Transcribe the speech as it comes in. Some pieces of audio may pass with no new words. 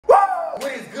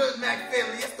What is good, Mac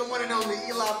family? It's the one and only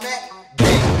Eli Mack.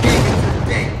 Gang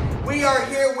today. We are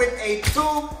here with a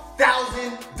 $2,000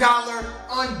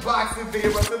 unboxing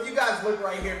video, bro. So if you guys look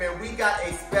right here, man, we got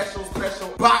a special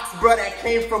box, bro, that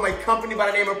came from a company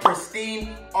by the name of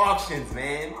Pristine Auctions,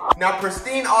 man. Now,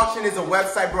 Pristine Auction is a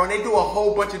website, bro, and they do a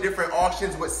whole bunch of different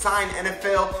auctions with signed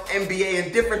NFL, NBA,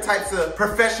 and different types of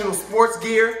professional sports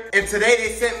gear. And today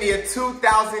they sent me a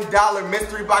 $2,000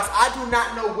 mystery box. I do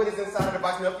not know what is inside of the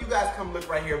box. Now, if you guys come look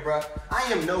right here, bro, I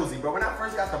am nosy, bro. When I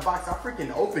first got the box, I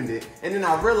freaking opened it, and then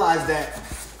I realized that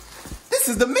this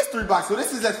is the mystery box. So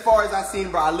this is as far as I've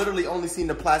seen, bro. I literally only seen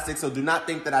the plastic, so do not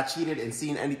think that I cheated and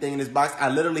seen anything in this box. I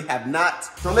literally have not.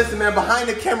 So listen, man, behind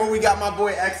the camera, we got my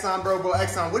boy Exxon, bro. Bro,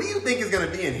 Exxon, what do you think is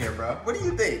gonna be in here, bro? What do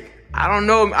you think? I don't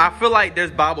know. I feel like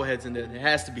there's bobbleheads in there. There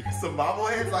has to be. Some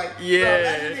bobbleheads? Like, yeah. Bro,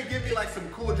 imagine they give me like some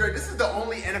cool jersey. This is the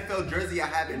only NFL jersey I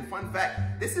have. And fun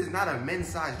fact, this is not a men's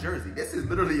size jersey. This is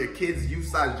literally a kid's youth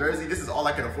size jersey. This is all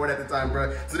I could afford at the time,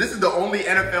 bro. So this is the only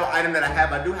NFL item that I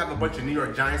have. I do have a bunch of New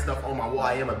York Giants stuff on my wall.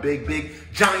 I am a big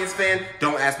Giants fan.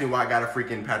 Don't ask me why I got a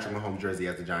freaking Patrick Mahomes jersey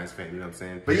as a Giants fan. You know what I'm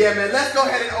saying? But yeah, man, let's go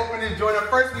ahead and open and join up.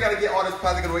 First, we got to get all this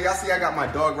plastic away. Y'all see I got my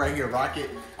dog right here, Rocket.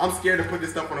 I'm scared to put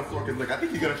this stuff on the floor because look, I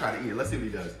think he's going to try to eat it. Let's see what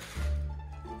he does.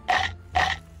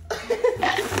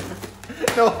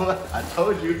 No, I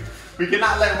told you. We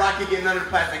cannot let Rocket get none of the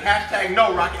plastic. Hashtag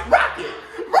no Rocket. Rocket,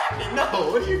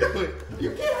 no. What are you doing?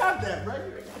 You can't have that, bro. I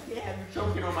can't have you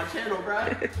choking on my channel, bro.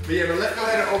 But yeah, man, let's go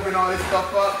ahead and open all this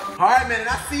stuff up. All right, man, and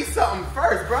I see something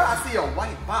first, bro. I see a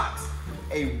white box.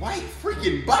 A white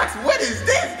freaking box. What is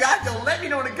this, guys? Yo, let me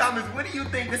know in the comments. What do you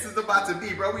think this is about to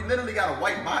be, bro? We literally got a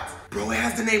white box. Bro, it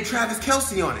has the name Travis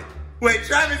Kelce on it. Wait,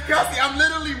 Travis Kelce, I'm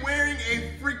literally wearing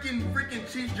a freaking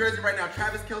Chiefs jersey right now.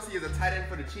 Travis Kelce is a tight end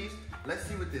for the Chiefs. Let's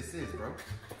see what this is, bro.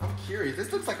 I'm curious.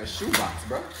 This looks like a shoebox,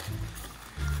 bro.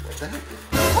 What the heck?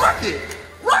 Rocket,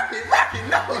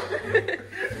 no.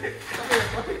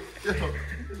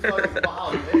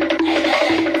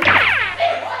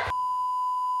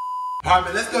 All right,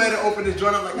 man, let's go ahead and open this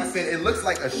joint up. Like I said, it looks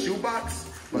like a shoebox,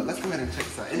 but let's go ahead and check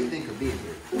this out. Anything could be in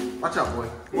here. Watch out, boy.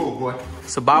 Move, boy.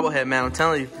 It's a bobblehead, man. I'm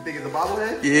telling you. You think it's a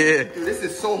bobblehead? Yeah. Dude, this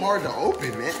is so hard to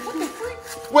open, man. What the freak?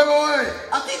 Wait.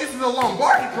 I think this is a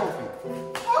Lombardi trophy.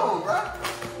 Hold on, bro.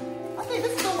 I think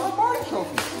this is a Lombardi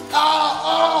trophy.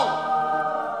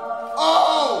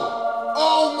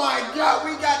 Oh my God.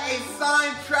 We got a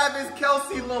signed Travis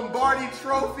Kelce Lombardi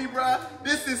trophy, bro.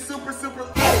 This is super.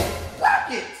 Oh,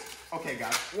 Rocket. Okay,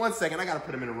 guys. 1 second. I got to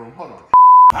put him in a room. Hold on.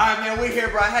 All right, man, we're here,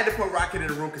 bro. I had to put Rocket in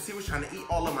the room because he was trying to eat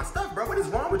all of my stuff, bro. What is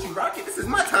wrong with you, Rocket? This is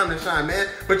my time to shine, man.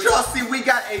 But y'all see, we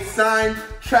got a signed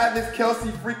Travis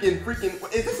Kelce freaking.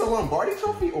 Is this a Lombardi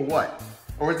trophy or what?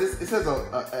 Or is this, it says a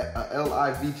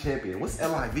LIV champion. What's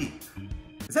LIV?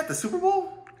 Is that the Super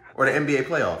Bowl or the NBA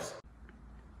playoffs?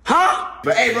 Huh?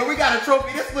 But hey, bro, we got a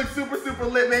trophy. This looks super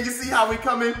lit, man. You see how we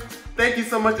coming? Thank you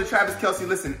so much to Travis Kelce.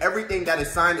 Listen, everything that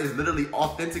is signed is literally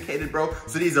authenticated, bro.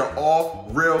 So these are all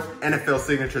real NFL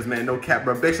signatures, man. No cap,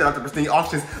 bro. Big shout out to Pristine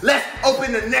Auctions. Let's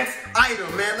open the next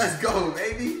item, man. Let's go,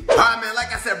 baby. All right, man.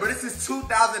 Like I said, bro, this is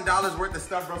 $2,000 worth of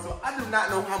stuff, bro. So I do not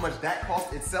know how much that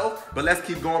cost itself, but let's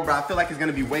keep going, bro. I feel like it's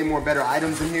gonna be way more better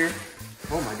items in here.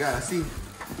 Oh my God, I see.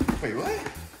 Wait, what?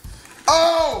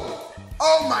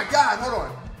 Oh my God, hold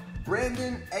on.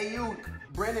 Brandon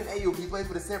Ayuk, he played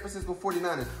for the San Francisco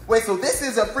 49ers. Wait, so this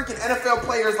is a freaking NFL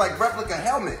player's like replica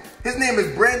helmet. His name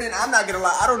is Brandon. I'm not gonna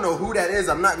lie, I don't know who that is.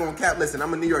 I'm not gonna cap. Listen,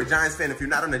 I'm a New York Giants fan. If you're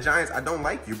not on the Giants, I don't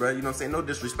like you, bro. You know what I'm saying? No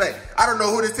disrespect. I don't know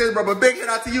who this is, bro, but big shout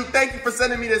out to you. Thank you for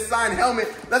sending me this signed helmet.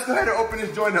 Let's go ahead and open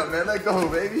this joint up, man. Let's go,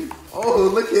 baby. Oh,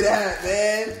 look at that,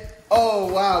 man.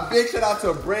 Oh, wow. Big shout out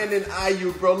to Brandon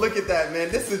Ayuk, bro. Look at that, man.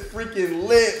 This is freaking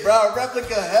lit, bro.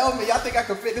 Replica helmet. Y'all think I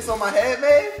can fit this on my head,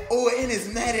 man? Oh, and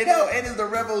it's matted out. And it's the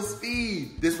Revo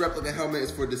Speed. This replica helmet is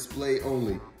for display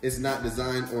only. It's not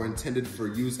designed or intended for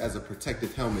use as a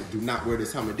protective helmet. Do not wear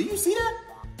this helmet. Do you see that?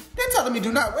 They're telling me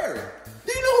do not wear it.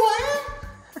 Do you know who I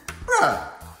am?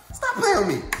 Bruh, stop playing with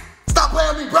me. Stop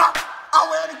playing with me, bro. I'll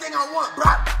wear anything I want,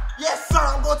 bro. Yes, sir.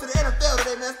 I'm going to the NFL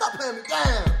today, man. Stop playing with me.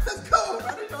 Damn. Let's go.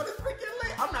 I didn't know this freaking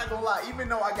lit. I'm not gonna lie. Even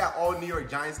though I got all New York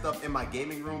Giants stuff in my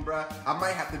gaming room, bro, I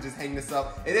might have to just hang this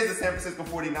up. It is a San Francisco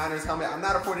 49ers helmet. I'm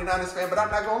not a 49ers fan, but I'm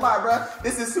not gonna lie, bro.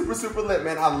 This is super lit,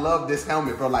 man. I love this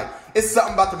helmet, bro. Like, it's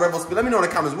something about the Revo Speed. Let me know in the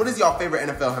comments, what is y'all favorite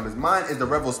NFL helmets? Mine is the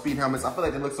Revo Speed helmets. I feel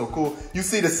like they look so cool. You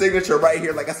see the signature right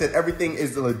here. Like I said, everything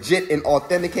is legit and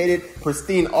authenticated.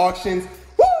 Pristine Auctions.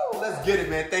 Let's get it,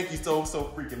 man. Thank you so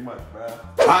freaking much, bro.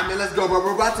 All right, man, let's go, bro.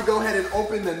 We're about to go ahead and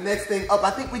open the next thing up.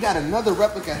 I think we got another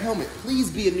replica helmet.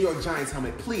 Please be a New York Giants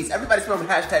helmet. Please. Everybody spell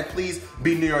hashtag please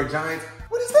be New York Giants.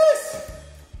 What is this?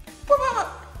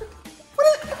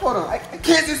 Hold on.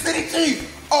 Kansas City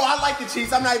Chiefs. Oh, I like the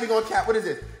Chiefs. I'm not even going to cap. What is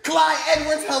this? Clyde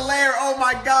Edwards-Helaire. Oh,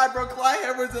 my God, bro. Clyde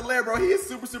Edwards-Helaire, bro. He is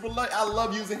super, super lucky. I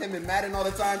love using him in Madden all the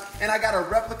time. And I got a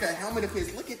replica helmet of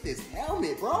his. Look at this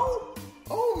helmet, bro.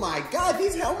 Oh, my God.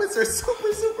 These helmets are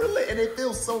super, super lit. And it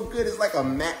feels so good. It's like a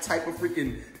matte type of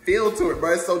freaking feel to it,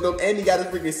 bro. It's so dope. And he got his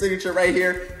freaking signature right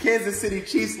here. Kansas City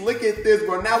Chiefs. Look at this,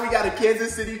 bro. Now we got a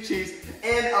Kansas City Chiefs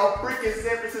and a freaking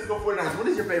San Francisco 49ers. What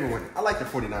is your favorite one? I like the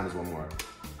 49ers one more.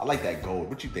 I like that gold.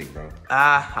 What you think, bro?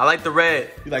 I like the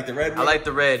red. You like the red, bro? I like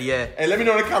the red, yeah. Hey, let me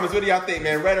know in the comments, what do y'all think,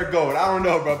 man? Red or gold? I don't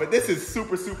know, bro, but this is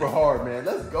super, super hard, man.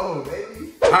 Let's go,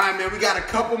 baby. All right, man, we got a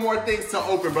couple more things to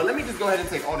open, bro. Let me just go ahead and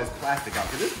take all this plastic out,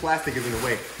 because this plastic is in the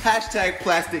way. Hashtag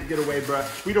plastic get away, bro.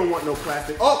 We don't want no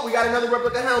plastic. Oh, we got another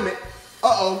replica helmet.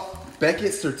 Uh-oh.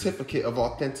 Beckett's certificate of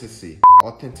authenticity.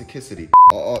 Authenticity.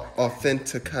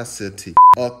 Authenticity.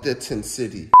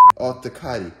 Authenticity.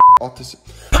 Authenticity.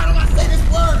 How do I say this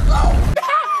word, bro?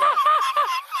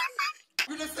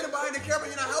 You're just sitting behind the camera,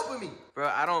 you're not helping me. Bro,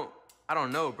 I don't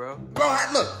know, bro. Bro,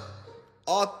 look.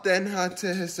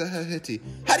 Authenticity.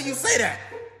 How do you say that?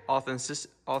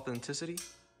 Authenticity?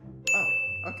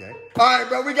 Oh, okay. All right,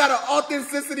 bro, we got an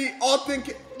authenticity,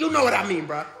 you know what I mean,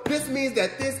 bro. This means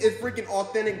that this is freaking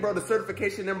authentic, bro. The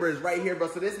certification number is right here, bro.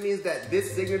 So this means that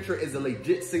this signature is a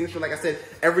legit signature. Like I said,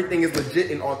 everything is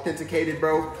legit and authenticated,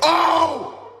 bro.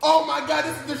 Oh my God,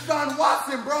 this is Deshaun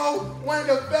Watson, bro. One of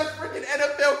the best freaking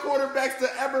NFL quarterbacks to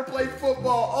ever play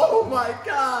football. Oh my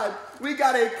God. We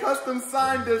got a custom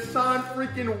signed Deshaun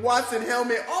freaking Watson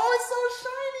helmet. Oh, it's so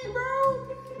shiny,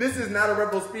 bro. This is not a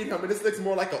Rebel Speed helmet. This looks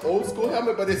more like an old school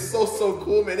helmet, but it's so, so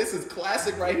cool, man. This is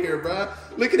classic right here, bro.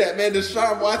 Look at that, man.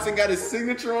 Deshaun Watson got his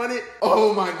signature on it.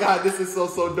 Oh my God, this is so,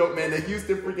 so dope, man. The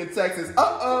Houston freaking Texans.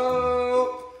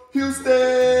 Uh-oh.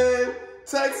 Houston.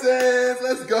 Texans,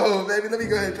 let's go, baby. Let me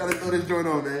go ahead and try to throw this joint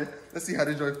on, man. Let's see how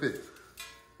this joint fits.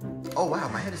 Oh, wow,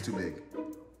 my head is too big.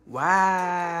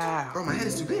 Wow. Bro, my head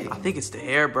is too big. I think it's the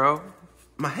hair, bro.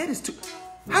 My head is too...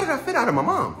 How did I fit out of my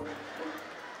mom?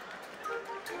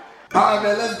 All right,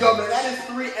 man, let's go, man. That is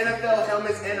 3 NFL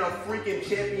helmets and a freaking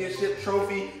championship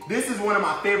trophy. This is one of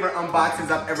my favorite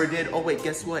unboxings I've ever did. Oh, wait,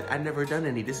 guess what? I've never done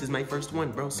any. This is my first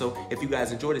one, bro. So if you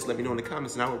guys enjoy this, let me know in the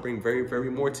comments, and I will bring very,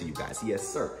 very more to you guys. Yes,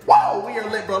 sir. Wow, we are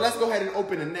lit, bro. Let's go ahead and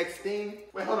open the next thing.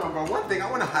 Wait, hold on, bro. One thing, I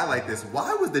want to highlight this.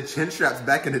 Why was the chin straps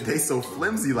back in the day so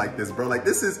flimsy like this, bro? Like,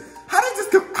 this is... How does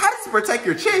this protect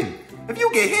your chin? If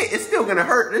you get hit, it's still going to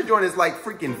hurt. This joint is, like,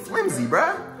 freaking flimsy,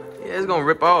 bro. Yeah, it's gonna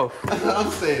rip off.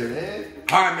 I'm saying, man.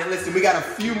 All right, man, listen, we got a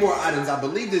few more items. I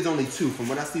believe there's only 2. From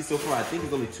what I see so far, I think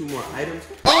there's only 2 more items.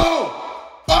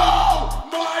 Oh! Oh,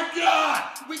 my God!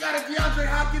 We got a DeAndre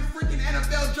Hopkins freaking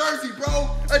NFL jersey,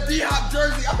 bro. A D-Hop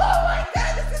jersey. Oh, my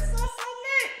God, this is so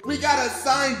lit. We got a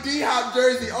signed D-Hop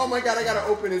jersey. Oh, my God, I got to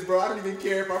open this, bro. I don't even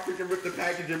care if I freaking rip the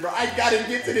packaging, bro. I got to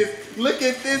get to this. Look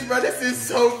at this, bro. This is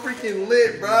so freaking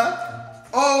lit, bro.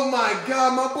 Oh my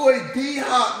God, my boy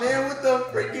D-Hop, man, with the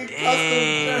freaking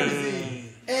custom jersey.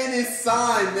 And it's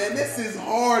signed, man. This is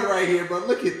hard right here, bro.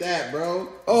 Look at that, bro.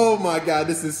 Oh my God,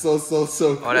 this is so clean,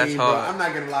 that's bro. hard. I'm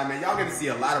not gonna lie, man. Y'all gonna see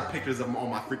a lot of pictures of them on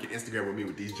my freaking Instagram with me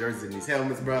with these jerseys and these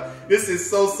helmets, bro. This is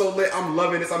so lit. I'm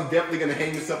loving this. I'm definitely gonna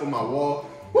hang this up on my wall.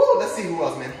 Woo, let's see who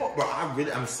else, man. Oh, bro,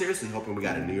 I'm seriously hoping we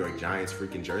got a New York Giants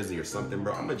freaking jersey or something,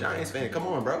 bro. I'm a Giants fan. Come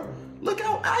on, bro. Look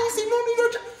out. I ain't seen no New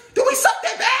York Giants. Do we suck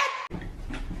that bad?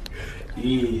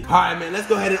 Yeah. All right, man, let's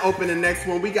go ahead and open the next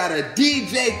one. We got a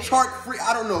DJ Chark free.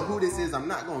 I don't know who this is. I'm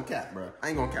not going to cap, bro. I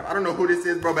ain't going to cap. I don't know who this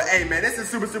is, bro. But, hey, man, this is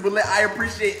super lit. I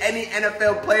appreciate any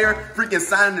NFL player freaking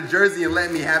signing the jersey and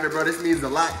letting me have it, bro. This means a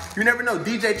lot. You never know.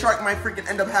 DJ Chark might freaking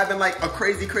end up having, like, a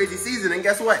crazy season. And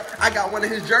guess what? I got one of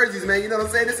his jerseys, man. You know what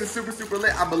I'm saying? This is super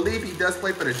lit. I believe he does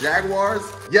play for the Jaguars.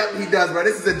 Yep, he does, bro.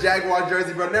 This is a Jaguar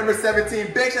jersey, bro. Number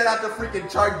 17. Big shout out to freaking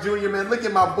Chark Jr., man. Look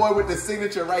at my boy with the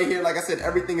signature right here. Like I said,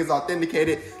 everything is authenticated.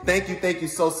 Thank you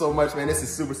so much, man. This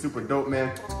is super dope,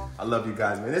 man. I love you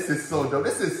guys, man. This is so dope.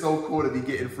 This is so cool to be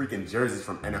getting freaking jerseys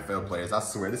from NFL players. I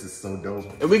swear, this is so dope.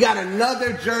 And we got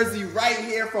another jersey right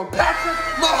here from Patrick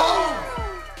Mahomes.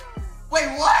 Wait,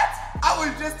 what? I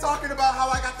was just talking about how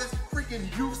I got this freaking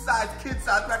youth-size,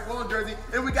 kid-size Patrick Mahomes jersey,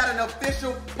 and we got an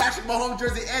official Patrick Mahomes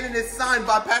jersey, and it is signed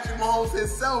by Patrick Mahomes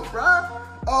himself, bruh.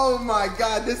 Oh my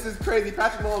God, this is crazy.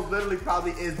 Patrick Mahomes literally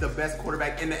probably is the best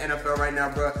quarterback in the NFL right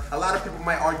now, bro. A lot of people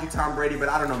might argue Tom Brady, but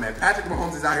I don't know, man. Patrick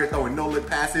Mahomes is out here throwing no-look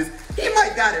passes. He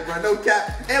might got it, bro, no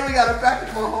cap. And we got a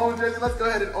Patrick Mahomes jersey. Let's go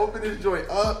ahead and open this joint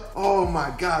up. Oh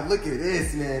my God, look at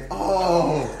this, man.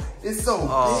 Oh, It's so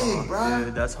big, bro.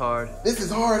 Dude, that's hard. This is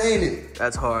hard, ain't it?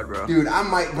 That's hard, bro. Dude, I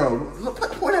might, bro. Look,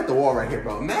 point at the wall right here,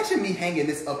 bro. Imagine me hanging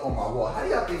this up on my wall. How do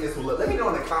y'all think this will look? Let me know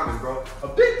in the comments, bro. A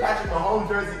big Patrick Mahomes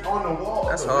jersey on the wall.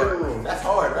 That's of the hard. living room. That's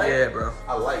hard, right? Yeah, bro.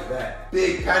 I like that.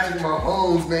 Big Patrick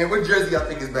Mahomes, man. What jersey y'all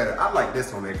think is better? I like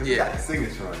this one, man, because he got the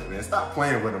signature on it, man. Stop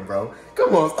playing with him, bro.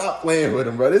 Come on, stop playing with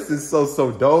him, bro. This is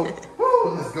so dope.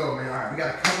 Woo, let's go, man. All right, we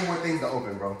got a couple more things to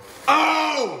open, bro.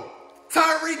 Oh!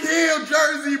 Tyreek Hill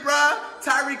jersey, bruh.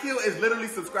 Tyreek Hill is literally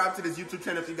subscribed to this YouTube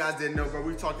channel if you guys didn't know, bro.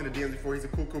 We talked to the DMs before. He's a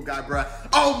cool guy, bruh.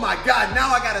 Oh my God, now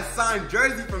I got a signed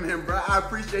jersey from him, bruh. I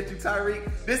appreciate you,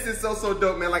 Tyreek. This is so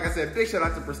dope, man. Like I said, big shout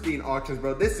out to Pristine Auctions,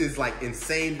 bro. This is like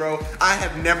insane, bro. I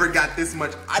have never got this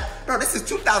much. Bro, this is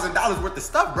 $2,000 worth of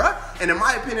stuff, bruh. And in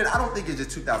my opinion, I don't think it's just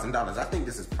 $2,000. I think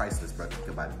this is priceless, bro. Think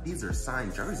about it. These are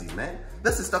signed jerseys, man.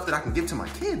 This is stuff that I can give to my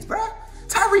kids, bruh.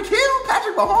 Tyreek Hill,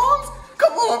 Patrick Mahomes.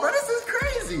 Come on, bro, this is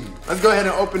crazy. Let's go ahead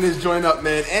and open this joint up,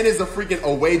 man. And it's a freaking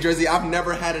away jersey. I've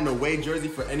never had an away jersey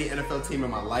for any NFL team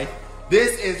in my life.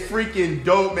 This is freaking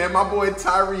dope, man. My boy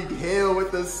Tyreek Hill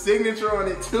with the signature on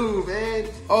it too, man.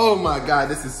 Oh my God,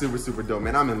 this is super dope,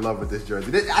 man. I'm in love with this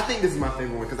jersey. I think this is my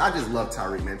favorite one because I just love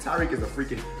Tyreek, man. Tyreek is a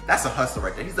freaking, that's a hustle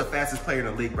right there. He's the fastest player in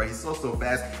the league, bro. He's so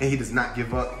fast and he does not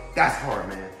give up. That's hard,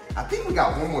 man. I think we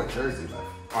got one more jersey left.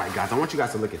 All right, guys, I want you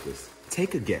guys to look at this.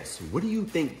 Take a guess. What do you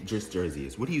think this jersey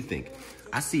is? What do you think?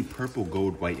 I see purple,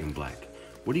 gold, white, and black.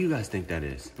 What do you guys think that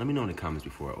is? Let me know in the comments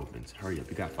before it opens. Hurry up.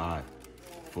 You got 5,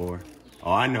 4.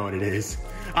 Oh, I know what it is.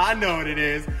 I know what it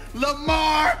is.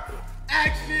 Lamar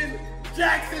Action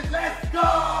Jackson. Let's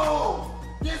go.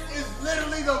 This is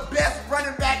literally the best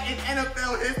running back in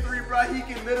NFL history, bro. He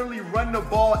can literally run the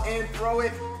ball and throw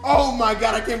it. Oh my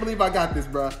God, I can't believe I got this,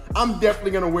 bro. I'm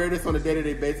definitely gonna wear this on a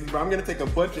day-to-day basis, bro. I'm gonna take a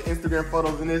bunch of Instagram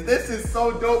photos in this. This is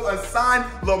so dope. A signed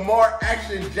Lamar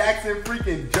Action Jackson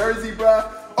freaking jersey,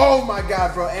 bro. Oh my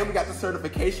God, bro. And we got the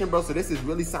certification, bro. So this is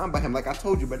really signed by him. Like I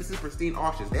told you, but this is Pristine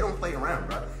Auctions. They don't play around,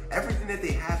 bro. Everything that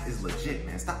they have is legit,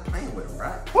 man. Stop playing with them,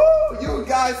 bro. Woo! You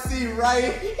guys see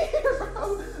right here,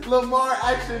 bro. Lamar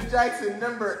Action Jackson,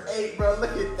 number 8, bro.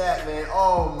 Look at that, man.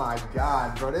 Oh my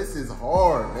God, bro. This is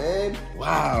hard, man.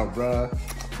 Wow, bro.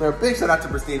 Man, big shout out to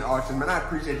Pristine Auctions, man. I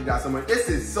appreciate you guys so much. This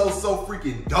is so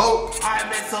freaking dope. All right,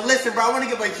 man. So listen, bro. I want to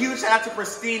give a huge shout out to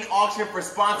Pristine Auction for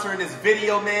sponsoring this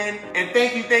video, man. And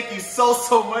thank you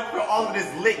so much for all of this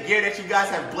lit gear that you guys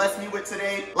have blessed me with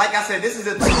today. Like I said, this is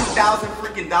a $2,000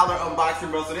 freaking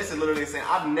unboxing, bro. So this is literally insane.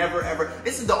 I've never ever.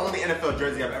 This is the only NFL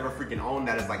jersey I've ever freaking owned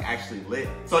that is like actually lit.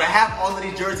 So to have all of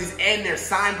these jerseys and they're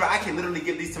signed, bro, I can literally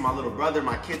give these to my little brother,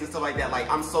 my kids, and stuff like that. Like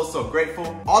I'm so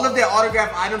grateful. All of their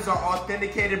autographed items are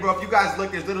authenticated, bro. If you guys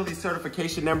look, there's literally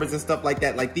certification numbers and stuff like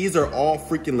that. Like these are all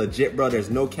freaking legit, bro. There's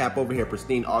no cap over here.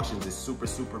 Pristine Auctions is super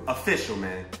official,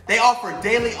 man. They offer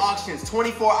daily auctions,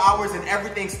 24 hours, and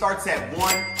everything starts at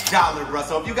 $1, bro.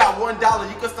 So if you got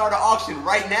 $1, you can start an auction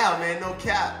right now, man. No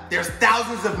cap. There's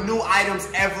thousands of new items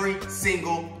every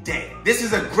single day. This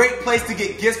is a great place to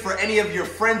get gifts for any of your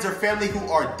friends or family who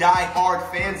are die-hard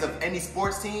fans of any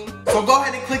sports team. So go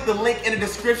ahead and click the link in the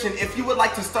description if you would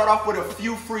like to start off with a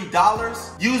few free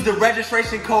dollars. Use the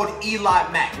registration code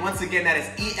Eli Mack. Once again, that is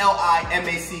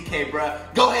ELIMACK,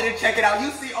 bruh. Go ahead and check it out.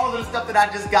 You see all of the stuff that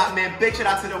I just got, man. Big shout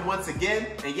out to them once again.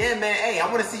 And yeah, man, hey,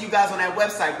 I want to see you guys on that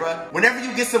website, bruh. Whenever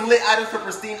you get some lit items for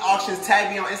Pristine Auctions,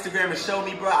 tag me on Instagram and show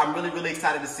me, bruh. I'm really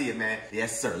excited to see it, man.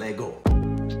 Yes, sir. Let go.